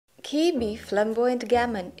Kibbe Flamboyant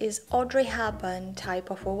Gamine is Audrey Hepburn type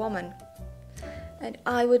of a woman. And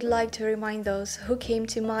I would like to remind those who came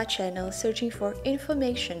to my channel searching for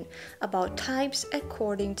information about types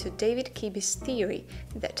according to David Kibbe's theory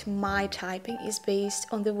that my typing is based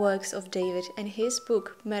on the works of David and his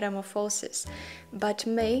book Metamorphosis, but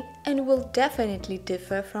may and will definitely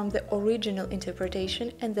differ from the original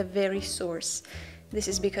interpretation and the very source. This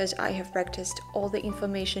is because I have practiced all the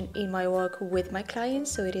information in my work with my clients,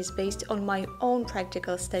 so it is based on my own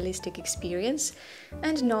practical stylistic experience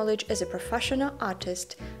and knowledge as a professional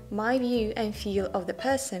artist, my view and feel of the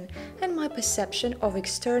person, and my perception of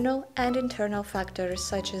external and internal factors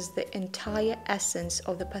such as the entire essence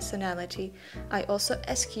of the personality. I also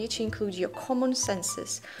ask you to include your common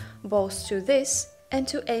senses, both to this and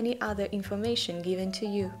to any other information given to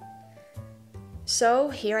you. So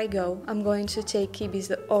here I go. I'm going to take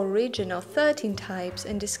Kibbe's original 13 types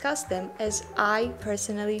and discuss them as I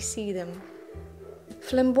personally see them.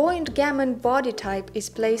 Flamboyant Gamine body type is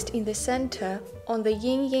placed in the center on the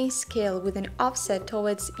yin-yang scale with an offset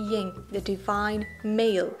towards yin, the divine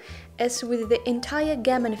male. As with the entire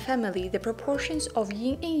Gamine family, the proportions of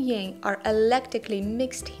yin and yang are eclectically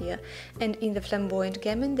mixed here, and in the Flamboyant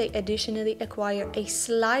Gamine they additionally acquire a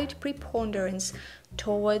slight preponderance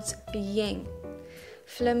towards yang.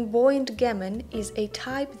 Flamboyant Gamine is a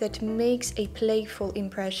type that makes a playful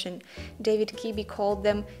impression. David Kibbe called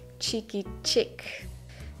them cheeky chick.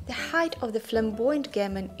 The height of the Flamboyant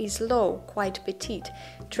Gamine is low, quite petite,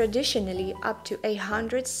 traditionally up to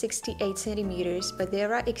 168 centimeters, but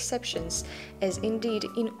there are exceptions, as indeed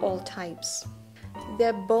in all types.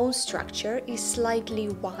 Their bone structure is slightly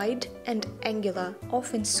wide and angular,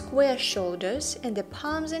 often square shoulders, and the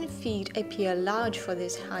palms and feet appear large for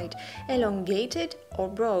this height, elongated or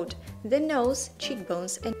broad. The nose,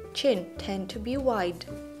 cheekbones, and chin tend to be wide.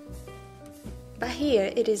 But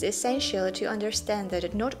here it is essential to understand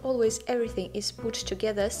that not always everything is put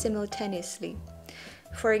together simultaneously.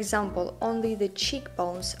 For example, only the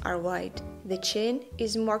cheekbones are wide, the chin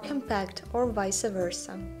is more compact, or vice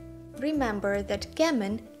versa. Remember that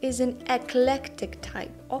Gamine is an eclectic type.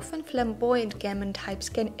 Often flamboyant Gamine types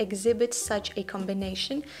can exhibit such a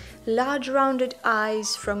combination: large rounded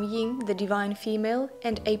eyes from yin, the divine female,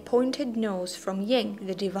 and a pointed nose from yang,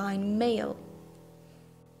 the divine male.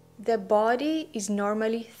 The body is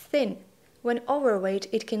normally thin. When overweight,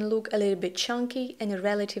 it can look a little bit chunky and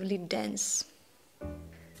relatively dense.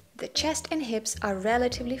 The chest and hips are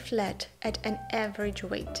relatively flat at an average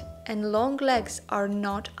weight, and long legs are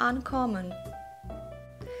not uncommon.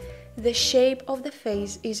 The shape of the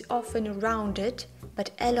face is often rounded,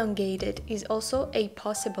 but elongated is also a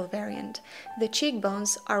possible variant. The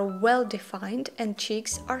cheekbones are well defined and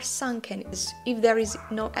cheeks are sunken if there is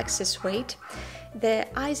no excess weight. The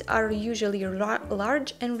eyes are usually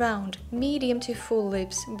large and round, medium to full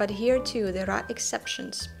lips, but here too there are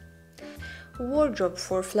exceptions. Wardrobe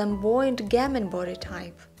for Flamboyant Gamine body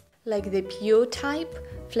type. Like the Pear type,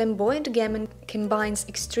 Flamboyant Gamine combines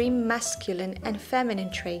extreme masculine and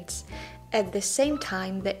feminine traits. At the same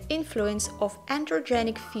time, the influence of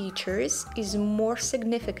androgenic features is more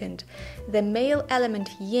significant. The male element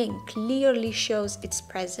yin clearly shows its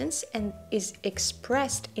presence and is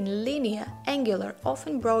expressed in linear, angular,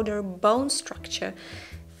 often broader bone structure,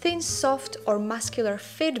 thin, soft or muscular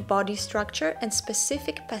fit body structure, and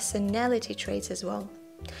specific personality traits as well.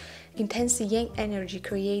 Intense yang energy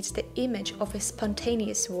creates the image of a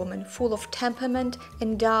spontaneous woman, full of temperament,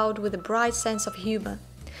 endowed with a bright sense of humor.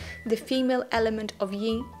 The female element of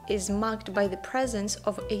yin is marked by the presence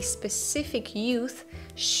of a specific youth,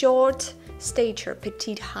 short stature,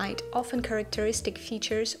 petite height. Often characteristic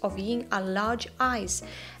features of yin are large eyes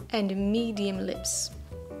and medium lips.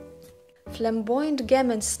 Flamboyant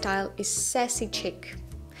Gamine style is sassy chic.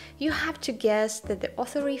 You have to guess that the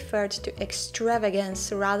author referred to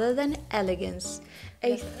extravagance rather than elegance.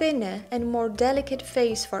 A thinner and more delicate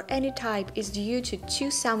face for any type is due to two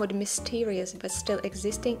somewhat mysterious but still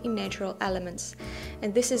existing in natural elements.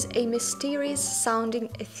 And this is a mysterious sounding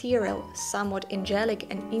ethereal, somewhat angelic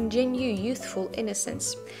and ingenuous youthful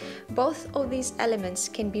innocence. Both of these elements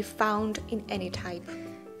can be found in any type.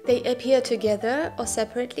 They appear together or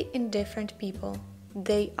separately in different people.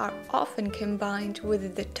 They are often combined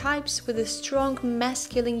with the types with a strong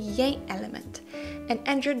masculine yang element. An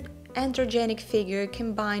androgenic figure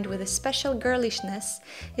combined with a special girlishness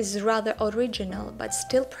is rather original but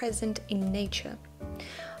still present in nature.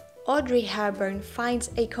 Audrey Hepburn finds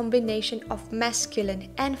a combination of masculine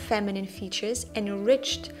and feminine features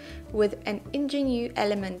enriched with an ingenuous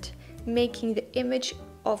element, making the image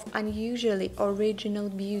of unusually original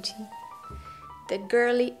beauty. The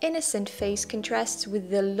girly, innocent face contrasts with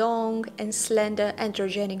the long and slender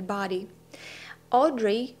androgenic body.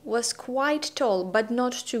 Audrey was quite tall, but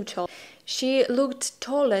not too tall. She looked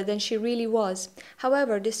taller than she really was.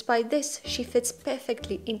 However, despite this, she fits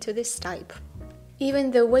perfectly into this type.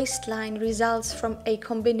 Even the waistline results from a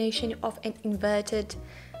combination of an inverted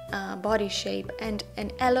body shape and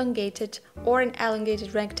an elongated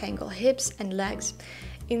rectangle, hips and legs.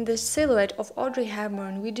 In the silhouette of Audrey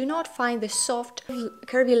Hepburn, we do not find the soft,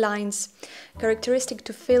 curvy lines characteristic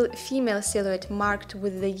to female silhouette marked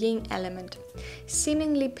with the yin element.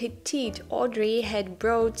 Seemingly petite, Audrey had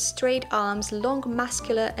broad, straight arms, long,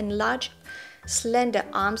 muscular and large, slender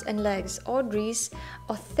arms and legs. Audrey's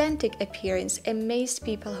authentic appearance amazed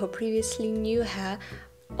people who previously knew her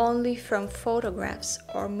only from photographs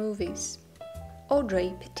or movies.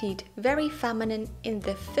 Audrey, petite, very feminine in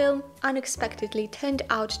the film, unexpectedly turned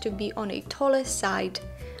out to be on a taller side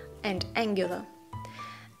and angular.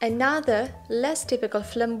 Another, less typical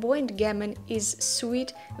flamboyant gamin is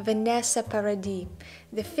sweet Vanessa Paradis.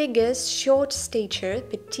 The figure's short stature,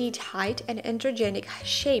 petite height, and androgenic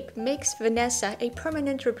shape makes Vanessa a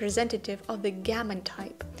prominent representative of the gamin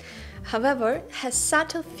type. However, her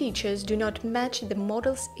subtle features do not match the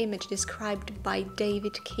model's image described by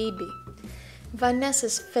David Kibbe.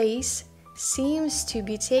 Vanessa's face seems to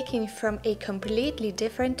be taken from a completely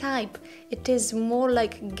different type. It is more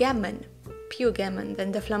like gamin, pure gamin,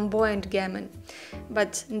 than the flamboyant gamin.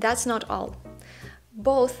 But that's not all.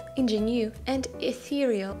 Both ingenue and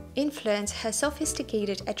ethereal influence her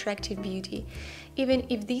sophisticated, attractive beauty. Even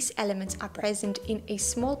if these elements are present in a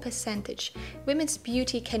small percentage, women's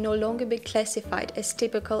beauty can no longer be classified as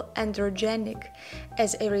typical androgenic.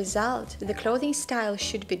 As a result, the clothing style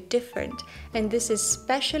should be different, and this is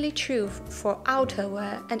especially true for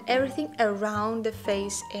outerwear and everything around the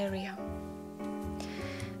face area.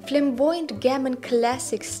 Flamboyant gamin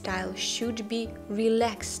classic style should be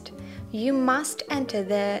relaxed. You must enter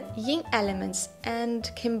the yin elements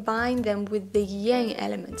and combine them with the yang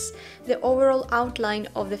elements. The overall outline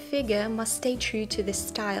of the figure must stay true to the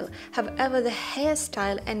style. However, the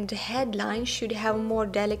hairstyle and headline should have more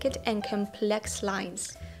delicate and complex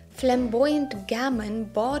lines. Flamboyant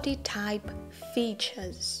gamin body type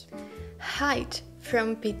features. Height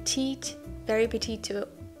from petite, very petite to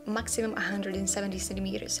maximum 170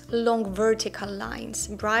 centimeters. Long vertical lines.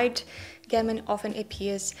 Bright gamin often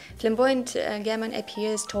appears, flamboyant gamin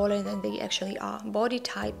appears taller than they actually are. Body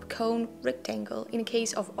type, cone, rectangle. In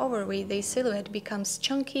case of overweight, the silhouette becomes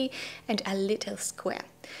chunky and a little square.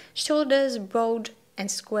 Shoulders broad and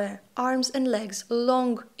square. Arms and legs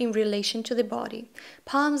long in relation to the body.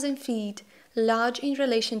 Palms and feet large in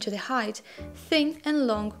relation to the height, thin and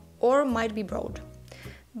long or might be broad.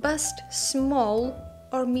 Bust small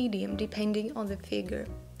or medium depending on the figure.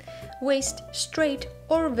 Waist straight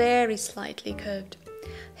or very slightly curved.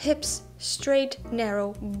 Hips straight,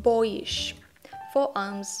 narrow, boyish.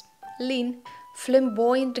 Forearms lean.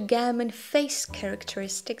 Flamboyant gamin face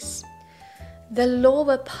characteristics. The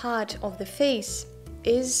lower part of the face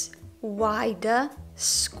is wider,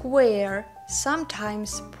 square,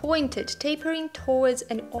 sometimes pointed, tapering towards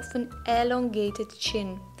an often elongated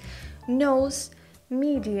chin. Nose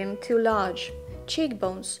medium to large.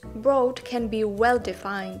 Cheekbones broad, can be well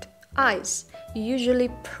defined. Eyes usually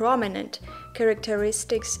prominent,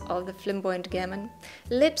 characteristics of the flamboyant gamin.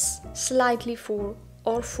 Lips slightly full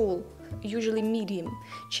or full, usually medium.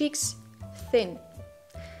 Cheeks thin.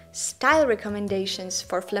 Style recommendations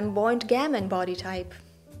for flamboyant gamin body type.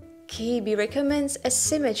 Kibbe recommends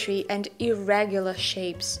asymmetry and irregular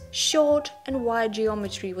shapes, short and wide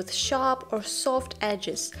geometry with sharp or soft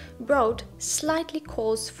edges, broad, slightly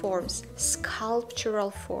coarse forms, sculptural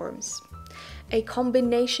forms. A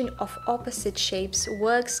combination of opposite shapes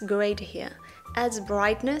works great here, adds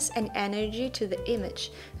brightness and energy to the image.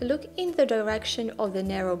 Look in the direction of the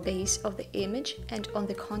narrow base of the image and on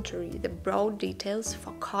the contrary, the broad details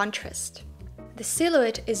for contrast. The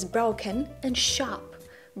silhouette is broken and sharp.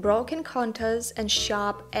 Broken contours and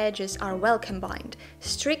sharp edges are well combined.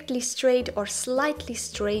 Strictly straight or slightly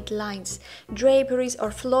straight lines, draperies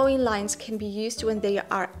or flowing lines can be used when they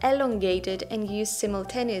are elongated and used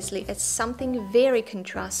simultaneously as something very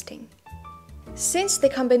contrasting. Since the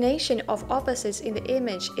combination of opposites in the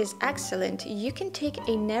image is excellent, you can take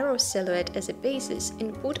a narrow silhouette as a basis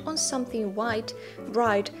and put on something white,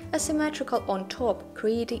 bright, asymmetrical on top,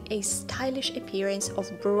 creating a stylish appearance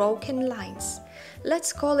of broken lines.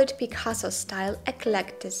 Let's call it Picasso-style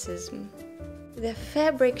eclecticism. The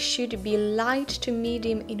fabric should be light to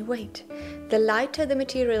medium in weight. The lighter the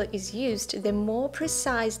material is used, the more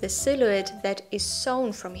precise the silhouette that is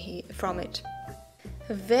sewn from it.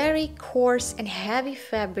 Very coarse and heavy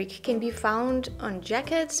fabric can be found on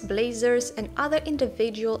jackets, blazers, and other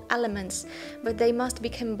individual elements, but they must be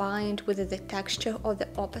combined with the texture of the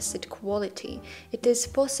opposite quality. It is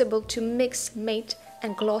possible to mix matte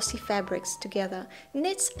and glossy fabrics together.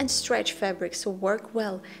 Knits and stretch fabrics work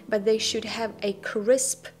well, but they should have a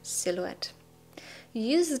crisp silhouette.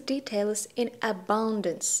 Use details in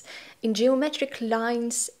abundance, in geometric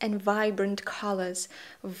lines and vibrant colors.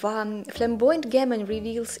 Flamboyant Gamine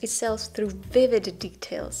reveals itself through vivid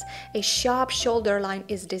details. A sharp shoulder line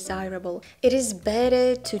is desirable. It is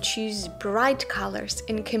better to choose bright colors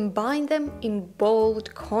and combine them in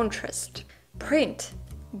bold contrast. Print: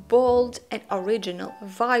 bold and original,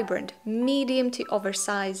 vibrant, medium to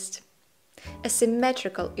oversized.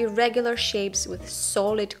 Asymmetrical, irregular shapes with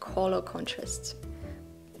solid color contrasts.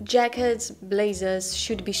 Jackets, blazers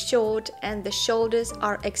should be short and the shoulders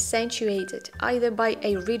are accentuated either by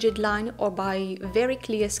a rigid line or by very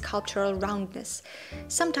clear sculptural roundness.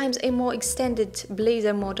 Sometimes a more extended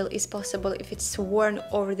blazer model is possible if it's worn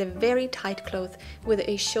over the very tight cloth with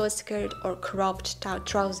a short skirt or cropped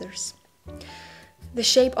trousers. The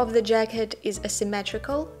shape of the jacket is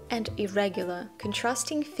asymmetrical and irregular.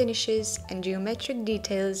 Contrasting finishes and geometric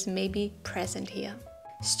details may be present here.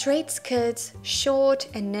 Straight skirts, short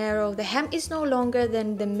and narrow, the hem is no longer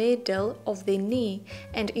than the middle of the knee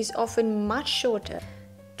and is often much shorter.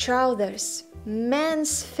 Trousers,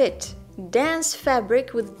 men's fit, dense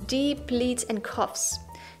fabric with deep pleats and cuffs.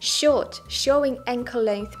 Short, showing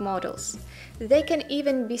ankle-length models. They can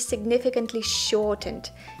even be significantly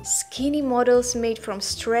shortened. Skinny models made from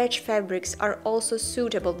stretch fabrics are also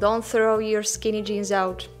suitable. Don't throw your skinny jeans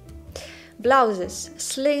out. Blouses,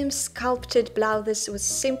 slim sculpted blouses with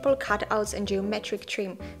simple cutouts and geometric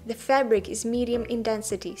trim. The fabric is medium in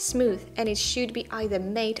density, smooth, and it should be either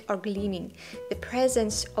matte or gleaming. The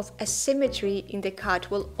presence of asymmetry in the cut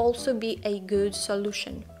will also be a good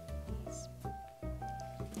solution.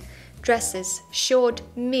 Dresses, short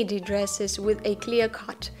midi dresses with a clear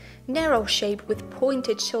cut, narrow shape with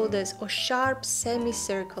pointed shoulders or sharp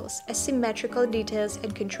semicircles, asymmetrical details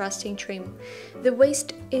and contrasting trim. The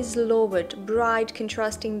waist is lowered, bright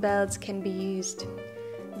contrasting belts can be used.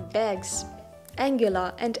 Bags,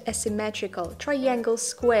 angular and asymmetrical, triangles,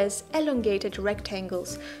 squares, elongated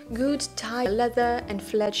rectangles, good tie, leather and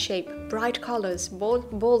flat shape, bright colors,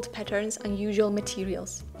 bold patterns, unusual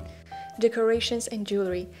materials. Decorations and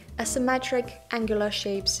jewelry, asymmetric, angular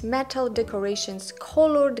shapes, metal decorations,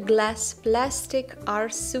 colored glass, plastic are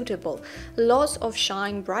suitable. Lots of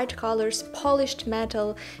shine, bright colors, polished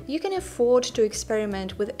metal. You can afford to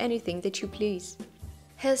experiment with anything that you please.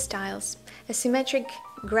 Hairstyles, asymmetric,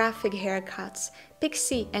 graphic haircuts,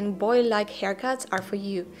 pixie and boy-like haircuts are for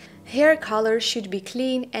you. Hair color should be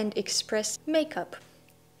clean and express makeup.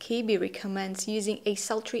 Kibbe recommends using a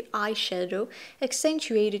sultry eyeshadow,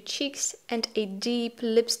 accentuated cheeks, and a deep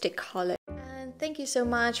lipstick color. And thank you so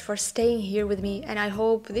much for staying here with me, and I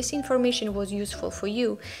hope this information was useful for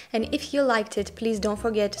you. And if you liked it, please don't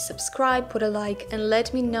forget to subscribe, put a like, and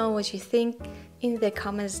let me know what you think in the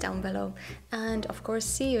comments down below. And of course,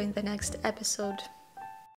 see you in the next episode.